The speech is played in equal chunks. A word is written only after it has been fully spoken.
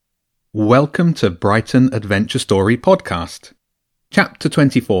Welcome to Brighton Adventure Story Podcast. Chapter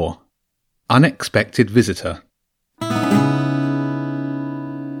 24. Unexpected Visitor.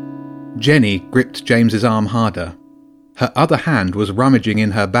 Jenny gripped James's arm harder. Her other hand was rummaging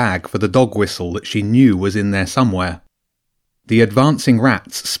in her bag for the dog whistle that she knew was in there somewhere. The advancing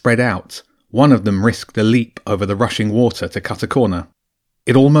rats spread out. One of them risked a leap over the rushing water to cut a corner.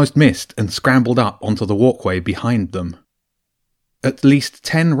 It almost missed and scrambled up onto the walkway behind them. At least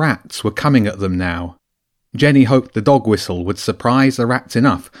 10 rats were coming at them now. Jenny hoped the dog whistle would surprise the rats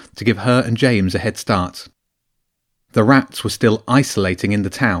enough to give her and James a head start. The rats were still isolating in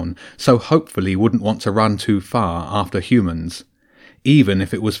the town, so hopefully wouldn't want to run too far after humans, even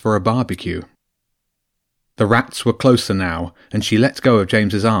if it was for a barbecue. The rats were closer now, and she let go of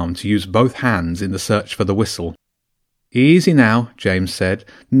James's arm to use both hands in the search for the whistle. "Easy now," James said.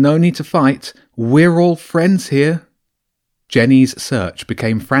 "No need to fight. We're all friends here." Jenny's search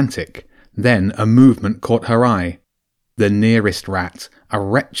became frantic. Then a movement caught her eye. The nearest rat, a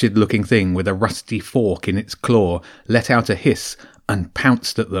wretched-looking thing with a rusty fork in its claw, let out a hiss and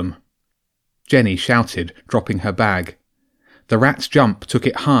pounced at them. Jenny shouted, dropping her bag. The rat's jump took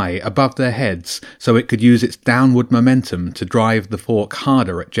it high above their heads so it could use its downward momentum to drive the fork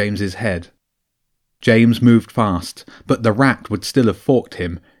harder at James's head. James moved fast, but the rat would still have forked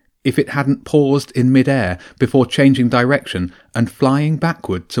him if it hadn't paused in mid-air before changing direction and flying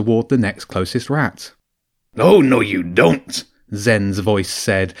backward toward the next closest rat. "Oh, no you don't," Zen's voice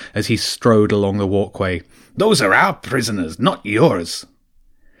said as he strode along the walkway. "Those are our prisoners, not yours."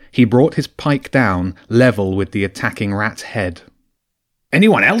 He brought his pike down, level with the attacking rat's head.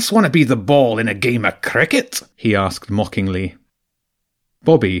 "Anyone else want to be the ball in a game of cricket?" he asked mockingly.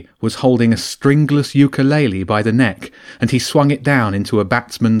 Bobby was holding a stringless ukulele by the neck, and he swung it down into a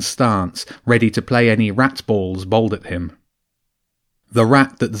batsman's stance, ready to play any rat balls bowled at him. The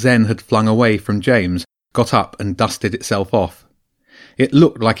rat that Zen had flung away from James got up and dusted itself off. It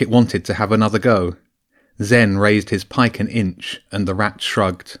looked like it wanted to have another go. Zen raised his pike an inch, and the rat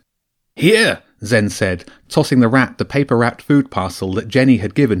shrugged. "Here," Zen said, tossing the rat the paper-wrapped food parcel that Jenny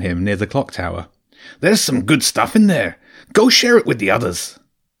had given him near the clock tower. "There's some good stuff in there. Go share it with the others."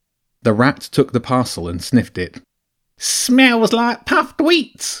 The rat took the parcel and sniffed it. "Smells like puffed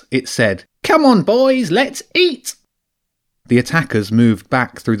wheat," it said. "Come on, boys, let's eat." The attackers moved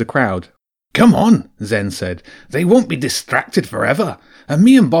back through the crowd. "Come on," Zen said. "They won't be distracted forever, and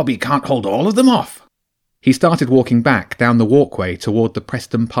me and Bobby can't hold all of them off." He started walking back down the walkway toward the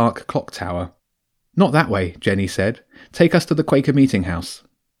Preston Park clock tower. "Not that way," Jenny said. "Take us to the Quaker Meeting House."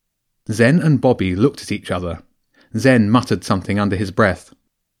 Zen and Bobby looked at each other. Zen muttered something under his breath.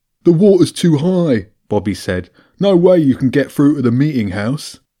 "The water's too high," Bobby said. "No way you can get through to the meeting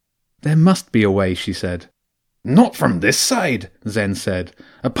house." "There must be a way," she said. "Not from this side," Zen said.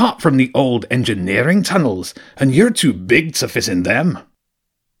 "Apart from the old engineering tunnels, and you're too big to fit in them."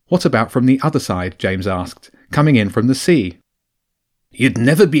 "What about from the other side?" James asked. "Coming in from the sea." "You'd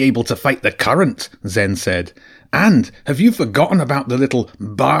never be able to fight the current," Zen said. "And have you forgotten about the little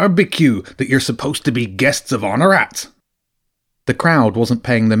barbecue that you're supposed to be guests of honour at?" The crowd wasn't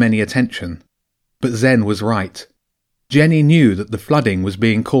paying them any attention. But Zen was right. Jenny knew that the flooding was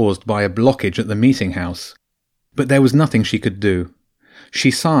being caused by a blockage at the meeting house. But there was nothing she could do.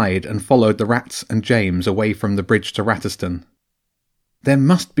 She sighed and followed the rats and James away from the bridge to Ratterston. There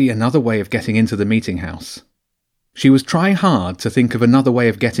must be another way of getting into the meeting house. She was trying hard to think of another way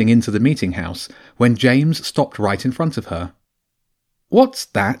of getting into the meeting house when James stopped right in front of her. "What's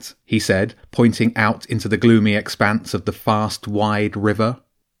that?" he said, pointing out into the gloomy expanse of the fast, wide river.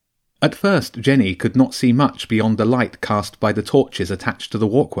 At first Jenny could not see much beyond the light cast by the torches attached to the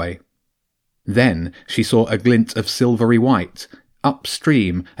walkway. Then she saw a glint of silvery white,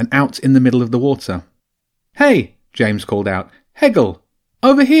 upstream and out in the middle of the water. "Hey!" James called out. "Hegel!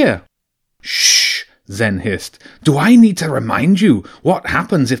 Over here!" "Shh!" Zen hissed. "Do I need to remind you what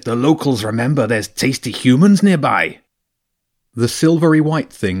happens if the locals remember there's tasty humans nearby?" The silvery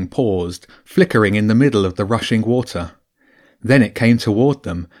white thing paused, flickering in the middle of the rushing water. Then it came toward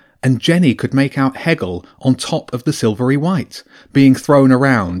them, and Jenny could make out Hegel on top of the silvery white, being thrown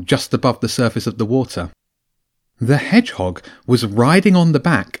around just above the surface of the water. The hedgehog was riding on the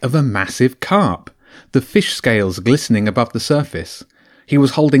back of a massive carp, the fish scales glistening above the surface. He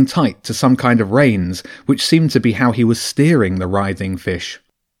was holding tight to some kind of reins, which seemed to be how he was steering the writhing fish.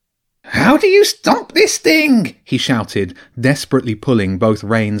 "How do you stop this thing?" he shouted, desperately pulling both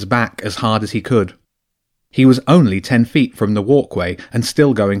reins back as hard as he could. He was only 10 feet from the walkway and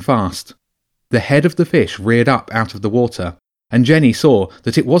still going fast. The head of the fish reared up out of the water, And Jenny saw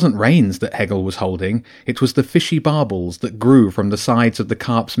that it wasn't reins that Hegel was holding, it was the fishy barbels that grew from the sides of the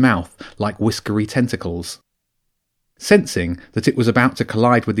carp's mouth like whiskery tentacles. Sensing that it was about to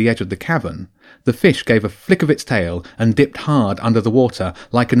collide with the edge of the cavern, the fish gave a flick of its tail and dipped hard under the water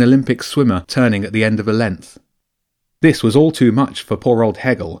like an Olympic swimmer turning at the end of a length. This was all too much for poor old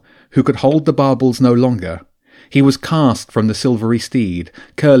Hegel, who could hold the barbels no longer. He was cast from the silvery steed,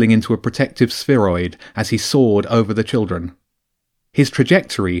 curling into a protective spheroid as he soared over the children. His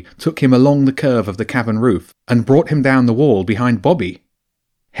trajectory took him along the curve of the cavern roof and brought him down the wall behind Bobby.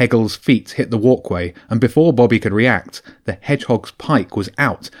 Hegel's feet hit the walkway, and before Bobby could react, the hedgehog's pike was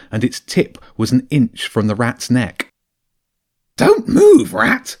out and its tip was an inch from the rat's neck. "Don't move,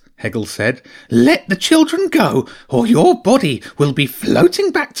 rat," Hegel said. "Let the children go, or your body will be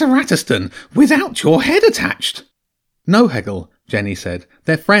floating back to Ratterston without your head attached." "No, Hegel," Jenny said.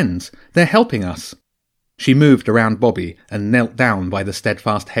 "They're friends. They're helping us." She moved around Bobby and knelt down by the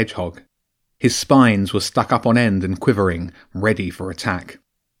steadfast hedgehog. His spines were stuck up on end and quivering, ready for attack.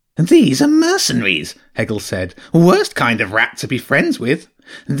 "These are mercenaries," Hegel said. "Worst kind of rat to be friends with.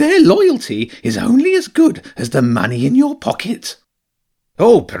 Their loyalty is only as good as the money in your pocket."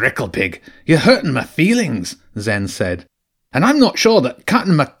 "Oh, Pricklepig, you're hurting my feelings," Zen said. "And I'm not sure that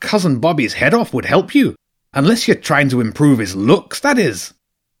cutting my cousin Bobby's head off would help you. Unless you're trying to improve his looks, that is."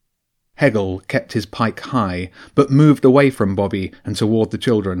 Hegel kept his pike high, but moved away from Bobby and toward the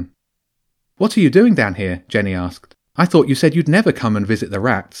children. "What are you doing down here?" Jenny asked. "I thought you said you'd never come and visit the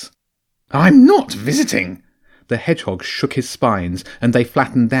rats." "I'm not visiting." The hedgehog shook his spines, and they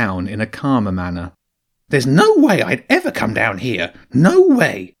flattened down in a calmer manner. "There's no way I'd ever come down here. No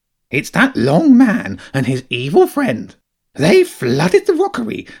way. It's that long man and his evil friend. They flooded the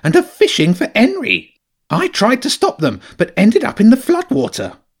rockery and are fishing for Henry. I tried to stop them, but ended up in the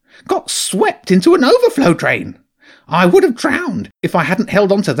floodwater. Got swept into an overflow drain. I would have drowned if I hadn't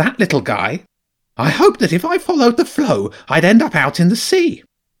held on to that little guy. I hoped that if I followed the flow, I'd end up out in the sea.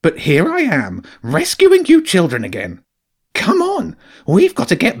 But here I am, rescuing you children again. Come on, we've got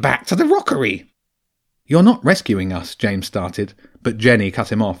to get back to the rockery." "You're not rescuing us," James started, but Jenny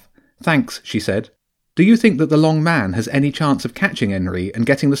cut him off. "Thanks," she said. "Do you think that the long man has any chance of catching Henry and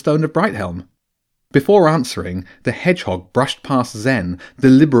getting the Stone of Brighthelm?" Before answering, the hedgehog brushed past Zen,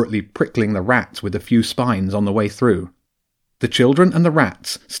 deliberately prickling the rat with a few spines on the way through. The children and the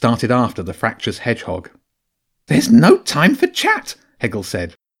rats started after the fractious hedgehog. "There's no time for chat," Hegel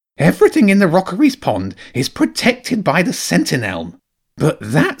said. "Everything in the rockery's pond is protected by the sentinel. But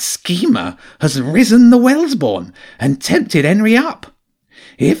that schemer has risen the Wellsbourne and tempted Henry up.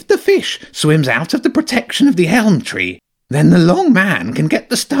 If the fish swims out of the protection of the elm tree, then the long man can get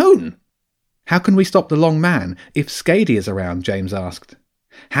the stone." "How can we stop the long man if Skady is around?" James asked.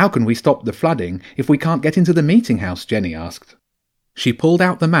 "How can we stop the flooding if we can't get into the meeting house?" Jenny asked. She pulled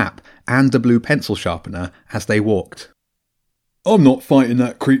out the map and the blue pencil sharpener as they walked. "I'm not fighting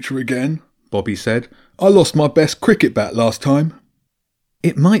that creature again," Bobby said. "I lost my best cricket bat last time."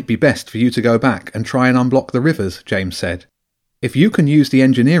 "It might be best for you to go back and try and unblock the rivers," James said. "If you can use the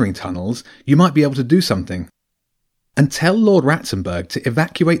engineering tunnels, you might be able to do something." "And tell Lord Ratzenberg to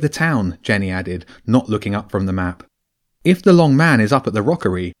evacuate the town," Jenny added, not looking up from the map. "If the long man is up at the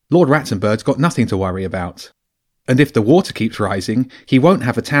rockery, Lord Ratzenberg's got nothing to worry about. And if the water keeps rising, he won't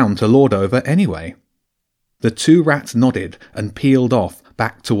have a town to lord over anyway." The two rats nodded and peeled off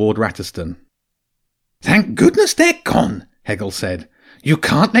back toward Ratterston. "Thank goodness they're gone," Hegel said. "You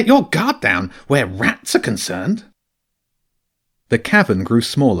can't let your guard down where rats are concerned." The cavern grew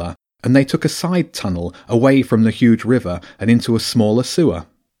smaller, and they took a side tunnel away from the huge river and into a smaller sewer.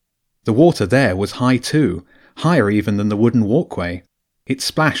 The water there was high too, higher even than the wooden walkway. It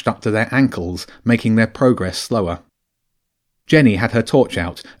splashed up to their ankles, making their progress slower. Jenny had her torch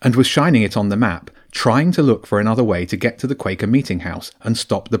out and was shining it on the map, trying to look for another way to get to the Quaker meeting house and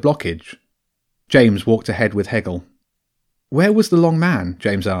stop the blockage. James walked ahead with Hegel. "Where was the long man?"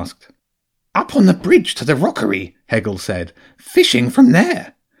 James asked. "Up on the bridge to the rockery," Hegel said. "Fishing from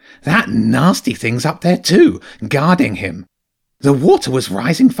there. That nasty thing's up there too, guarding him. The water was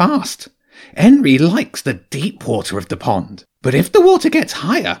rising fast. Henry likes the deep water of the pond, but if the water gets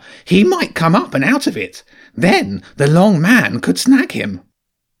higher, he might come up and out of it. Then the long man could snag him."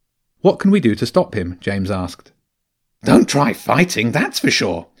 "What can we do to stop him?" James asked. "Don't try fighting, that's for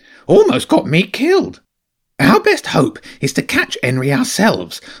sure. Almost got me killed. Our best hope is to catch Henry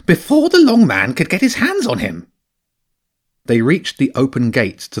ourselves before the long man could get his hands on him." They reached the open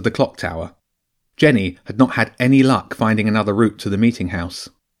gate to the clock tower. Jenny had not had any luck finding another route to the meeting house.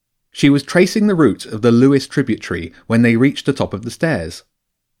 She was tracing the route of the Lewis tributary when they reached the top of the stairs.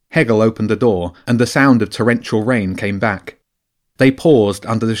 Hegel opened the door, and the sound of torrential rain came back. They paused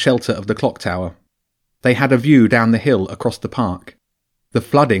under the shelter of the clock tower. They had a view down the hill across the park. The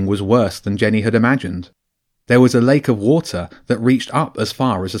flooding was worse than Jenny had imagined. There was a lake of water that reached up as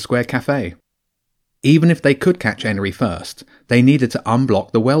far as the Square Cafe. Even if they could catch Henry first, they needed to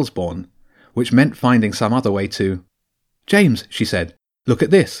unblock the Wellesbourne, which meant finding some other way to... "James," she said, "look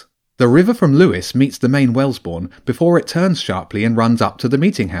at this. The river from Lewes meets the main Wellesbourne before it turns sharply and runs up to the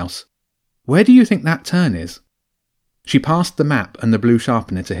meeting house. Where do you think that turn is?" She passed the map and the blue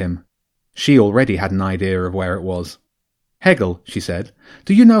sharpener to him. She already had an idea of where it was. "Hegel," she said,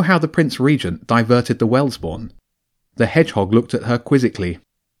 "do you know how the Prince Regent diverted the Wellesbourne?" The hedgehog looked at her quizzically.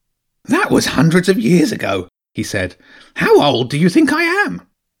 "That was hundreds of years ago," he said. "How old do you think I am?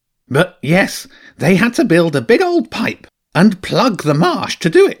 But yes, they had to build a big old pipe and plug the marsh to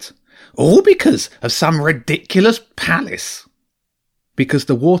do it, all because of some ridiculous palace." "Because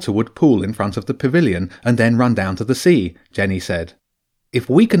the water would pool in front of the pavilion and then run down to the sea," Jenny said. "If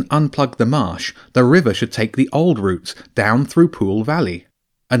we can unplug the marsh, the river should take the old route down through Pool Valley,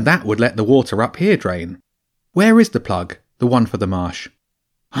 and that would let the water up here drain. Where is the plug, the one for the marsh?"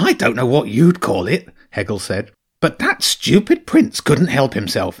 "I don't know what you'd call it," Hegel said, "but that stupid prince couldn't help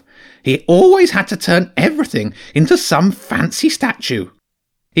himself. He always had to turn everything into some fancy statue.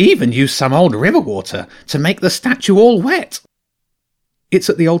 He even used some old river water to make the statue all wet." "It's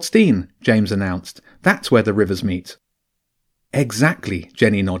at the Old Stein," James announced. "That's where the rivers meet." "Exactly,"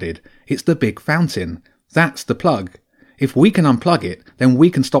 Jenny nodded. "It's the big fountain. That's the plug. If we can unplug it, then we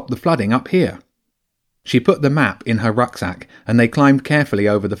can stop the flooding up here." She put the map in her rucksack, and they climbed carefully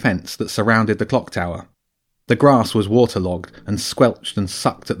over the fence that surrounded the clock tower. The grass was waterlogged and squelched and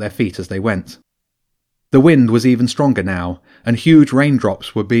sucked at their feet as they went. The wind was even stronger now, and huge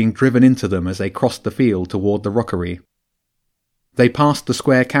raindrops were being driven into them as they crossed the field toward the rockery. They passed the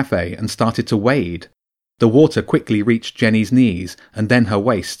Square Cafe and started to wade. The water quickly reached Jenny's knees and then her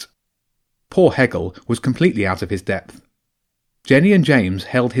waist. Poor Hegel was completely out of his depth. Jenny and James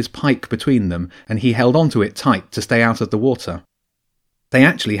held his pike between them, and he held onto it tight to stay out of the water. They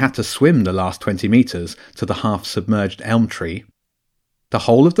actually had to swim the last 20 metres to the half-submerged elm tree. The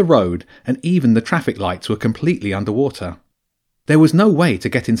whole of the road and even the traffic lights were completely underwater. There was no way to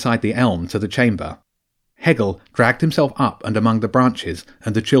get inside the elm to the chamber. Hegel dragged himself up and among the branches,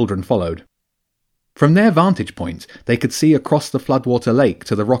 and the children followed. From their vantage point, they could see across the floodwater lake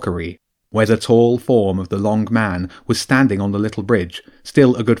to the rockery, where the tall form of the long man was standing on the little bridge,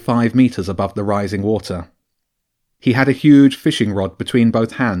 still a good 5 metres above the rising water. He had a huge fishing rod between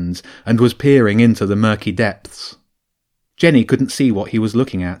both hands and was peering into the murky depths. Jenny couldn't see what he was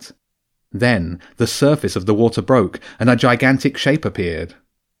looking at. Then the surface of the water broke and a gigantic shape appeared.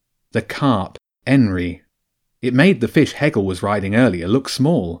 The carp, Henry. It made the fish Hegel was riding earlier look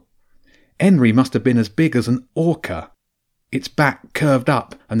small. Henry must have been as big as an orca. Its back curved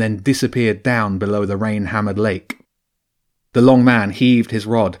up and then disappeared down below the rain-hammered lake. The long man heaved his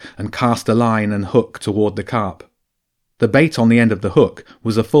rod and cast a line and hook toward the carp. The bait on the end of the hook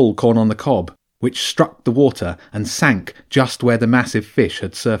was a full corn on the cob, which struck the water and sank just where the massive fish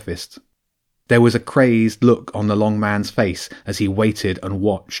had surfaced. There was a crazed look on the long man's face as he waited and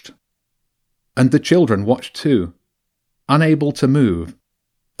watched. And the children watched too, unable to move,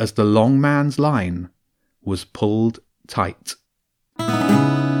 as the long man's line was pulled tight.